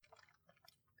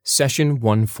Session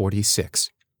 146,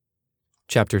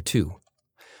 Chapter 2,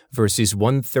 verses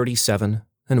 137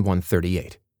 and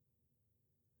 138.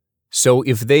 So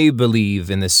if they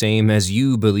believe in the same as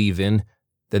you believe in,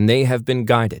 then they have been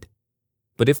guided.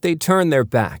 But if they turn their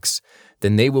backs,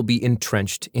 then they will be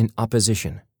entrenched in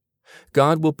opposition.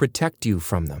 God will protect you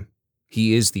from them.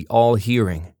 He is the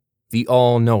all-hearing, the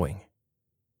all-knowing.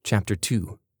 Chapter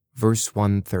 2, verse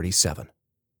 137.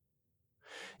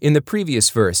 In the previous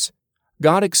verse,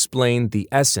 God explained the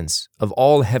essence of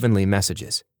all heavenly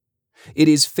messages. It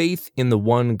is faith in the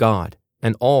one God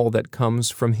and all that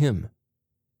comes from Him.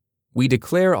 We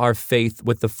declare our faith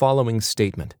with the following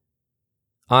statement: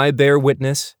 I bear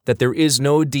witness that there is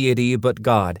no deity but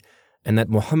God, and that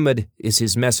Muhammad is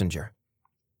His messenger.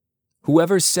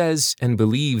 Whoever says and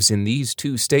believes in these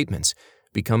two statements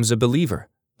becomes a believer,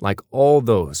 like all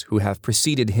those who have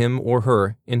preceded him or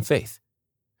her in faith.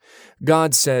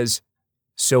 God says,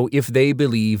 so if they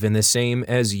believe in the same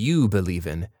as you believe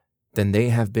in, then they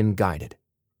have been guided.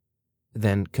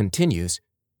 Then continues,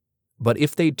 but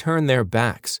if they turn their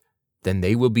backs, then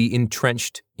they will be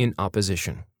entrenched in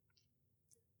opposition.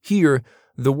 Here,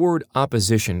 the word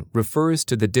opposition refers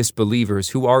to the disbelievers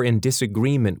who are in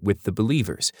disagreement with the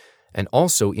believers, and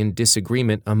also in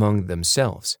disagreement among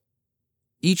themselves.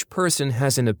 Each person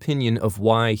has an opinion of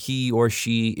why he or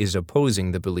she is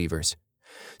opposing the believers.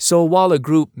 So while a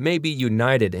group may be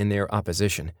united in their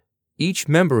opposition, each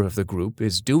member of the group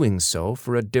is doing so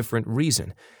for a different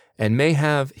reason, and may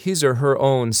have his or her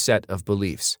own set of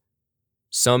beliefs.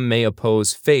 Some may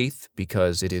oppose faith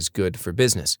because it is good for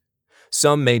business.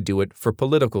 Some may do it for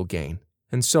political gain,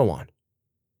 and so on.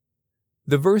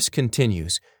 The verse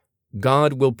continues,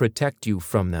 God will protect you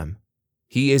from them.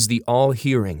 He is the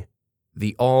all-hearing,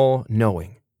 the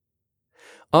all-knowing.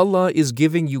 Allah is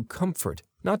giving you comfort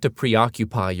not to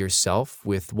preoccupy yourself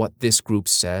with what this group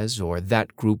says or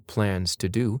that group plans to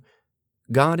do.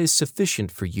 God is sufficient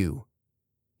for you.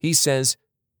 He says,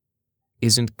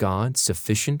 isn't God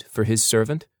sufficient for His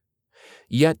servant?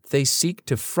 Yet they seek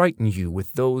to frighten you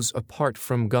with those apart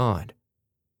from God.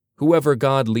 Whoever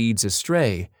God leads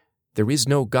astray, there is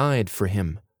no guide for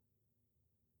him.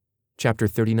 Chapter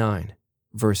 39,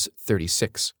 verse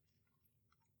 36.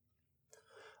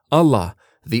 Allah,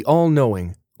 the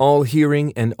all-knowing,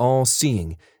 all-hearing, and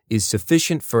all-seeing, is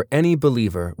sufficient for any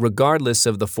believer regardless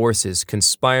of the forces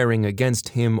conspiring against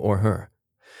him or her.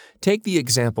 Take the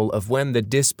example of when the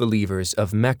disbelievers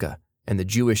of Mecca and the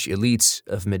Jewish elites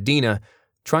of Medina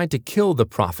tried to kill the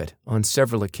Prophet on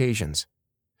several occasions.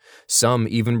 Some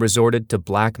even resorted to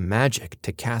black magic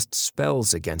to cast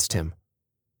spells against him.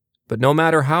 But no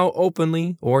matter how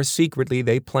openly or secretly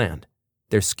they planned,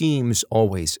 their schemes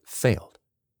always failed.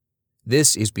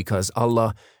 This is because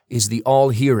Allah is the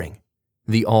all-hearing,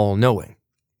 the all-knowing.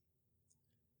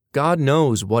 God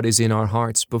knows what is in our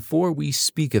hearts before we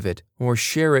speak of it or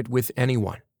share it with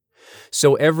anyone.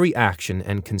 So every action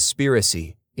and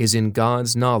conspiracy is in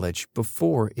God's knowledge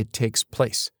before it takes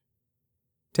place.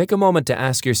 Take a moment to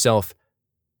ask yourself,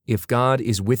 if God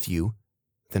is with you,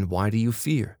 then why do you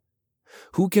fear?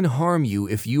 Who can harm you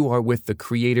if you are with the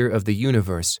Creator of the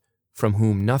universe, from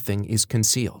whom nothing is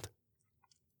concealed?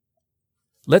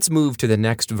 Let's move to the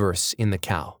next verse in the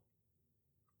cow.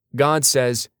 God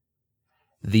says,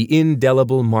 the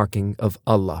indelible marking of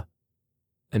Allah.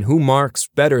 And who marks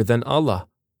better than Allah?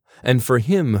 And for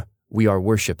Him we are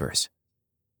worshippers.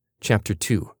 Chapter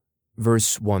 2,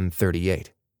 verse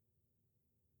 138.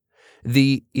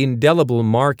 The indelible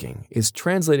marking is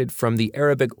translated from the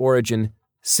Arabic origin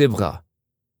sibgha.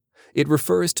 It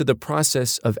refers to the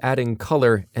process of adding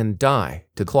color and dye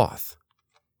to cloth.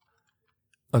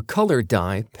 A color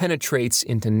dye penetrates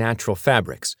into natural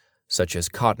fabrics, such as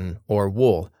cotton or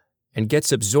wool, and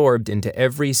gets absorbed into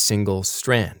every single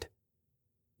strand.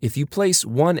 If you place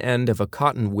one end of a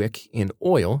cotton wick in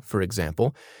oil, for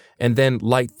example, and then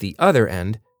light the other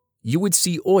end, you would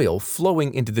see oil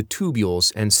flowing into the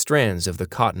tubules and strands of the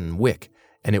cotton wick,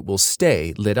 and it will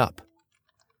stay lit up.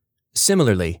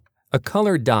 Similarly, a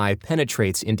color dye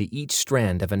penetrates into each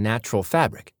strand of a natural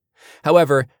fabric.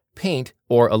 However, paint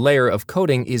or a layer of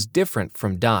coating is different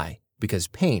from dye because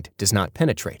paint does not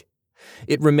penetrate.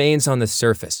 It remains on the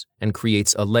surface and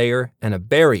creates a layer and a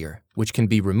barrier which can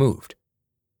be removed.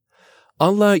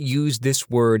 Allah used this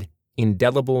word,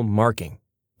 indelible marking,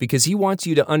 because He wants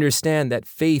you to understand that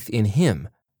faith in Him,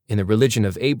 in the religion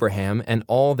of Abraham and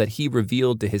all that He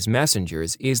revealed to His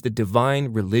messengers, is the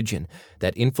divine religion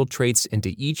that infiltrates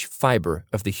into each fiber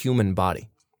of the human body.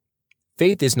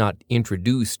 Faith is not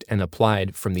introduced and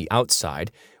applied from the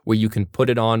outside, where you can put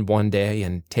it on one day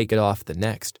and take it off the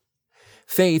next.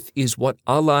 Faith is what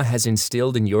Allah has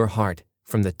instilled in your heart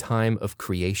from the time of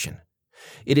creation.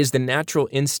 It is the natural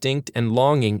instinct and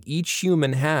longing each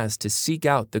human has to seek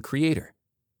out the Creator.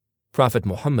 Prophet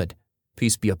Muhammad,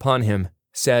 peace be upon him,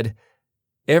 said,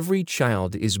 "Every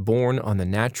child is born on the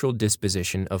natural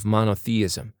disposition of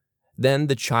monotheism. Then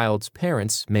the child's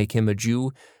parents make him a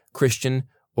Jew, Christian,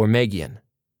 or Magian.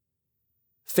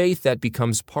 Faith that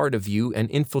becomes part of you and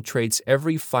infiltrates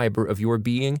every fiber of your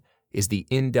being is the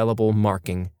indelible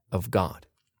marking of God."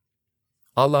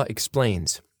 Allah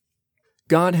explains,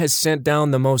 God has sent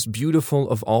down the most beautiful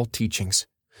of all teachings,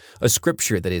 a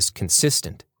scripture that is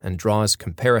consistent and draws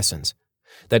comparisons,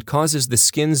 that causes the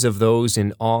skins of those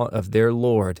in awe of their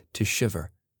Lord to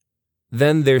shiver.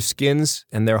 Then their skins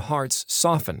and their hearts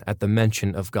soften at the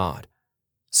mention of God.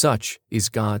 Such is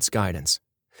God's guidance.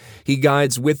 He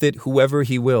guides with it whoever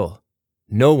He will.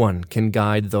 No one can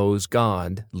guide those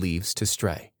God leaves to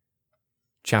stray.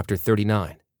 Chapter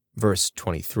 39, verse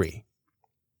 23.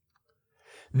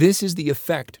 This is the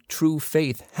effect true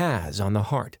faith has on the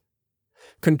heart.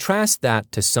 Contrast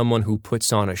that to someone who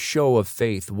puts on a show of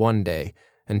faith one day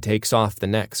and takes off the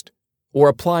next, or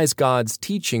applies God's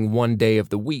teaching one day of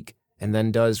the week and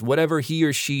then does whatever he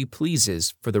or she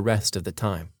pleases for the rest of the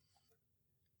time.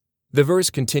 The verse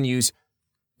continues,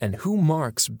 "And who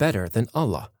marks better than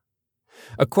Allah?"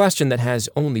 A question that has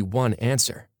only one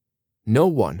answer. No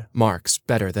one marks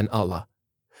better than Allah.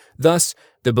 Thus,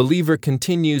 the believer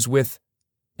continues with,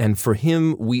 "And for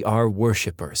Him we are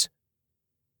worshippers."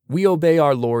 We obey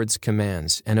our Lord's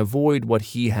commands and avoid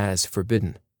what He has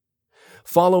forbidden.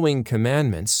 Following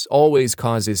commandments always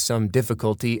causes some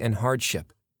difficulty and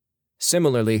hardship.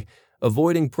 Similarly,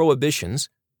 avoiding prohibitions,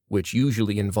 which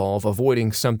usually involve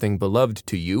avoiding something beloved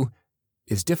to you,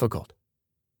 is difficult.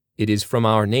 It is from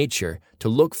our nature to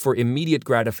look for immediate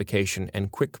gratification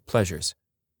and quick pleasures.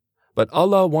 But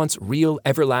Allah wants real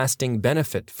everlasting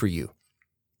benefit for you.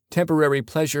 Temporary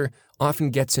pleasure often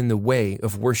gets in the way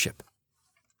of worship.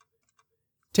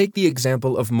 Take the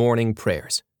example of morning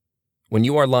prayers. When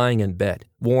you are lying in bed,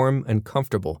 warm and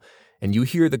comfortable, and you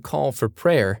hear the call for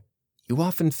prayer, you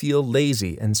often feel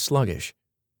lazy and sluggish.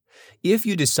 If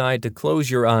you decide to close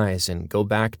your eyes and go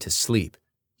back to sleep,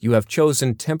 you have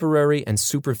chosen temporary and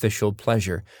superficial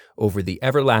pleasure over the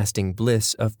everlasting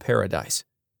bliss of paradise.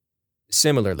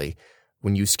 Similarly,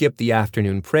 when you skip the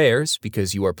afternoon prayers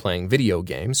because you are playing video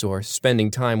games or spending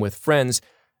time with friends,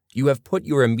 you have put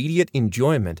your immediate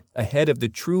enjoyment ahead of the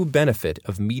true benefit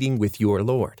of meeting with your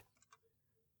Lord.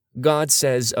 God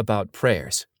says about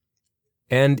prayers,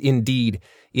 "And indeed,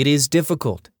 it is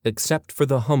difficult except for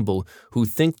the humble who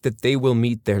think that they will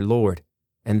meet their Lord,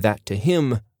 and that to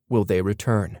Him will they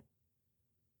return."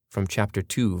 From chapter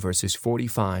 2, verses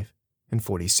 45 and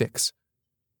 46.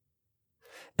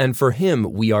 And for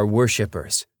Him we are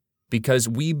worshippers, because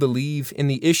we believe in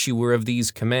the issuer of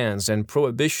these commands and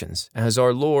prohibitions as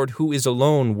our Lord who is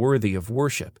alone worthy of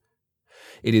worship.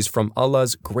 It is from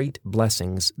Allah's great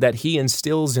blessings that He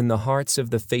instills in the hearts of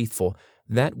the faithful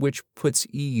that which puts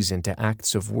ease into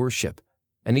acts of worship,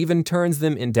 and even turns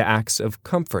them into acts of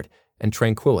comfort and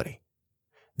tranquility.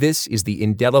 This is the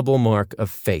indelible mark of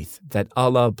faith that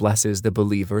Allah blesses the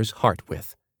believer's heart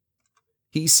with.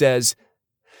 He says,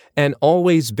 "And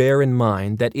always bear in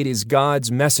mind that it is God's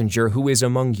messenger who is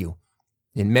among you.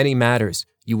 In many matters,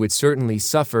 you would certainly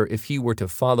suffer if He were to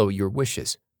follow your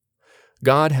wishes.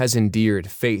 God has endeared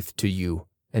faith to you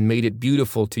and made it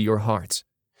beautiful to your hearts.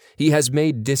 He has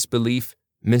made disbelief,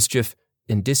 mischief,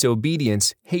 and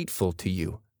disobedience hateful to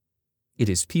you. It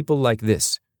is people like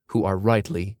this who are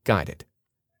rightly guided."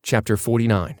 Chapter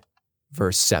 49,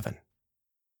 verse 7.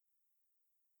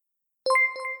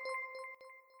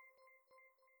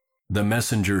 The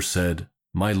messenger said,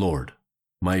 "My Lord,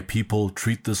 my people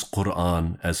treat this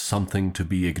Qur'an as something to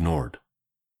be ignored."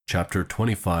 Chapter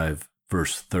 25,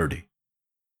 verse 30.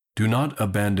 Do not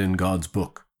abandon God's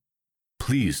book.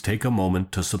 Please take a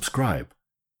moment to subscribe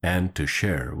and to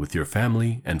share with your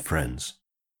family and friends.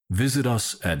 Visit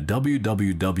us at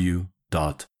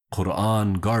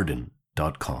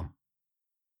www.qurangarden.com.